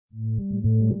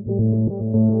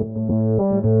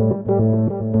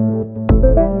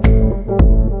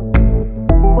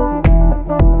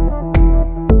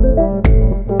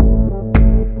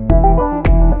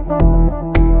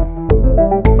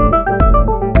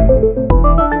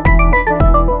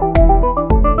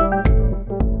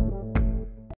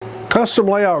Custom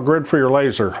layout grid for your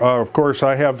laser. Of course,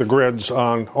 I have the grids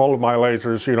on all of my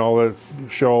lasers, you know, that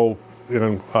show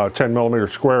in 10 millimeter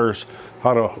squares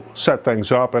how to set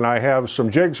things up, and I have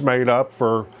some jigs made up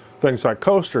for things like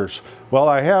coasters. Well,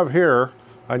 I have here,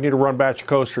 I need to run a batch of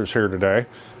coasters here today,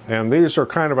 and these are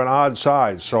kind of an odd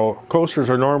size. So coasters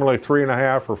are normally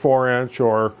 3.5 or 4 inch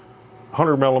or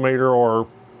 100 millimeter or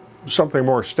something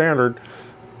more standard.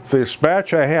 This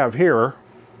batch I have here,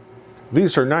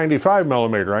 these are 95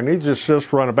 millimeter. I need to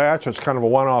just run a batch. It's kind of a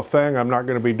one-off thing. I'm not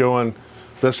going to be doing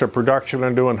this at production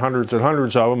and doing hundreds and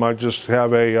hundreds of them. I just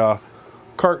have a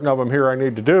carton of them here I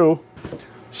need to do.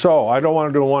 So I don't want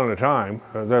to do one at a time.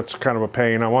 That's kind of a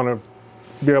pain. I want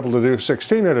to be able to do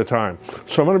 16 at a time.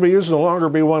 So I'm going to be using the longer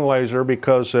B1 laser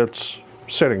because it's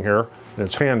sitting here.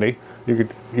 It's handy. You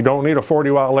don't need a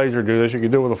 40 watt laser to do this. You can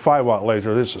do it with a 5 watt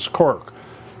laser. This is cork.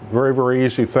 Very, very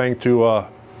easy thing to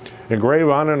engrave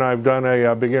on, and I've done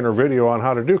a beginner video on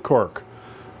how to do cork.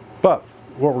 But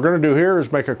what we're going to do here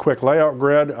is make a quick layout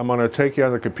grid. I'm going to take you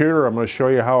on the computer. I'm going to show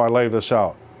you how I lay this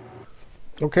out.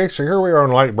 Okay, so here we are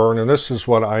in Lightburn, and this is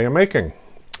what I am making.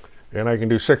 And I can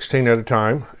do 16 at a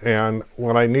time. And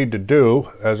what I need to do,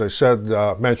 as I said,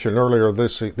 mentioned earlier,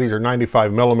 these are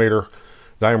 95 millimeter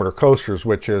diameter coasters,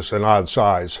 which is an odd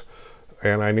size.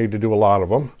 And I need to do a lot of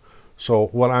them. So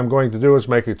what I'm going to do is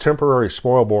make a temporary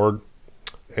spoil board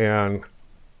and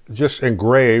just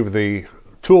engrave the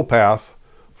tool path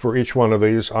for each one of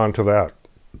these onto that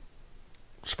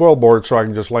spoil board so I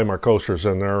can just lay my coasters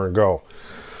in there and go.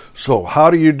 So how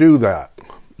do you do that?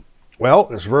 Well,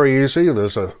 it's very easy.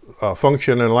 There's a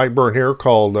function in Lightburn here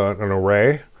called an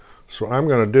array. So what I'm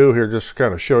going to do here, just to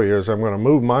kind of show you, is I'm going to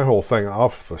move my whole thing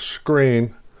off the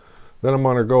screen. Then I'm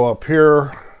going to go up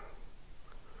here.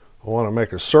 I want to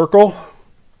make a circle.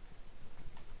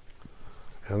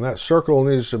 And that circle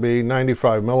needs to be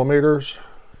 95 millimeters.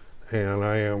 And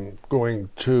I am going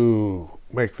to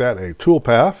make that a tool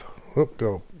path. Oop,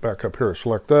 go back up here,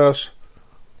 select this.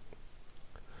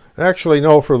 Actually,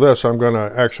 no, for this I'm going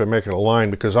to actually make it a line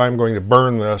because I'm going to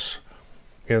burn this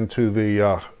into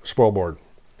the spoil board.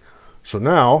 So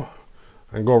now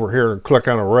I can go over here and click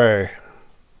on array.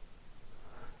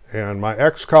 And my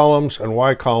X columns and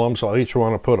Y columns, I'll each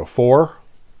want to put a 4.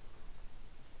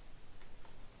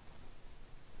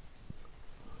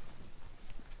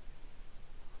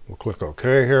 We'll click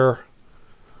OK here.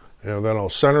 And then I'll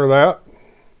center that.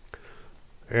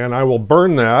 And I will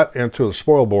burn that into the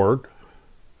spoil board.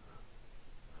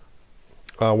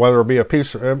 Whether it be a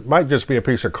piece, it might just be a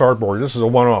piece of cardboard. This is a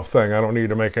one-off thing. I don't need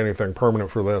to make anything permanent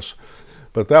for this.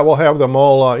 But that will have them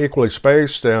all equally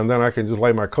spaced, and then I can just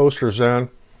lay my coasters in.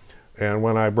 And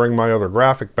when I bring my other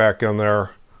graphic back in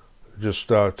there,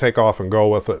 just take off and go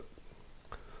with it.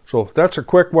 So that's a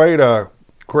quick way to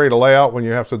create a layout when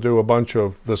you have to do a bunch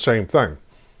of the same thing.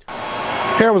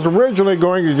 Yeah, I was originally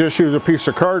going to just use a piece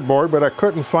of cardboard, but I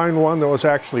couldn't find one that was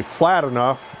actually flat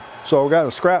enough. So I've got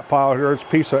a scrap pile here. It's a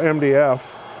piece of MDF.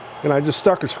 And I just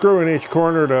stuck a screw in each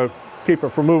corner to keep it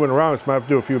from moving around. So I have to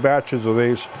do a few batches of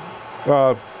these.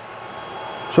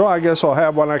 So I guess I'll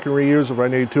have one I can reuse if I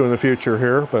need to in the future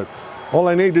here. But all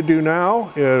I need to do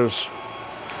now is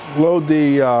load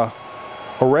the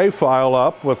array file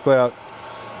up with that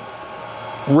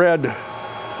red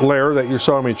layer that you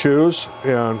saw me choose.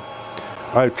 And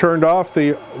I've turned off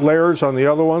the layers on the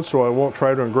other one, so I won't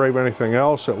try to engrave anything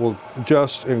else. It will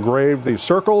just engrave these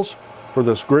circles for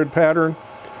this grid pattern.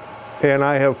 And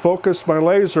I have focused my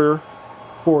laser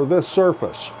for this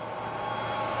surface.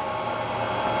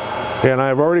 And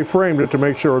I've already framed it to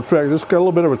make sure it fits. This got a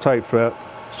little bit of a tight fit.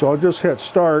 So I'll just hit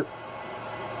start.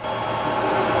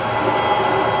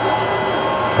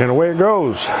 And away it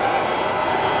goes.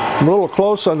 I'm a little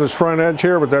close on this front edge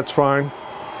here, but that's fine.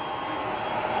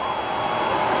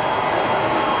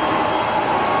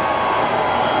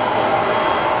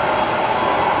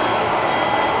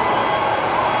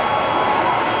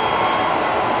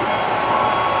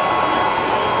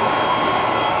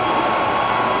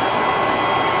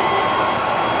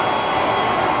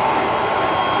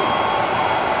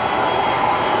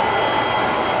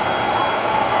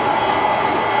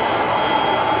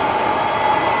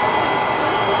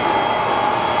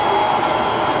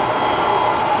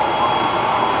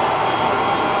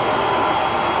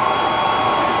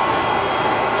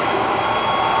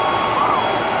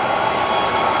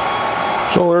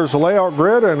 So there's a layout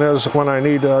grid, and as when I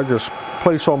need to just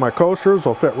place all my coasters,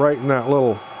 they'll fit right in that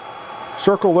little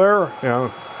circle there,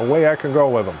 and away I can go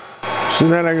with them. So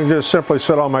then I can just simply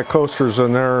set all my coasters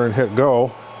in there and hit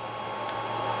go.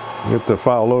 Get the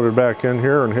file loaded back in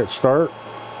here and hit start.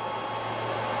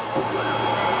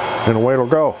 And away it'll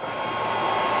go.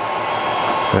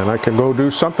 And I can go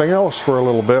do something else for a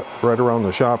little bit right around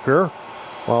the shop here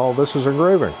while this is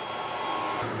engraving.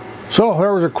 So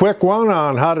there was a quick one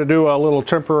on how to do a little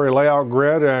temporary layout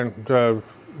grid and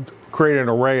create an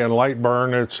array in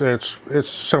Lightburn. It's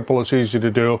simple, it's easy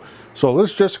to do. So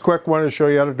this is just a quick one to show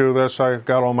you how to do this. I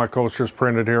got all my coasters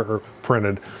printed here, or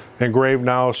engraved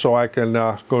now, so I can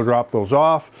go drop those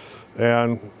off.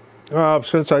 And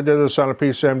since I did this on a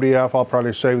piece of MDF, I'll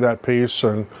probably save that piece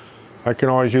and I can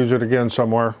always use it again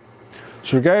somewhere. So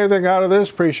if you got anything out of this,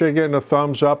 appreciate getting a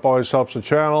thumbs up, always helps the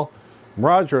channel. I'm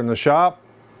Roger in the shop.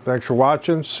 Thanks for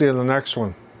watching. See you in the next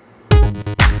one.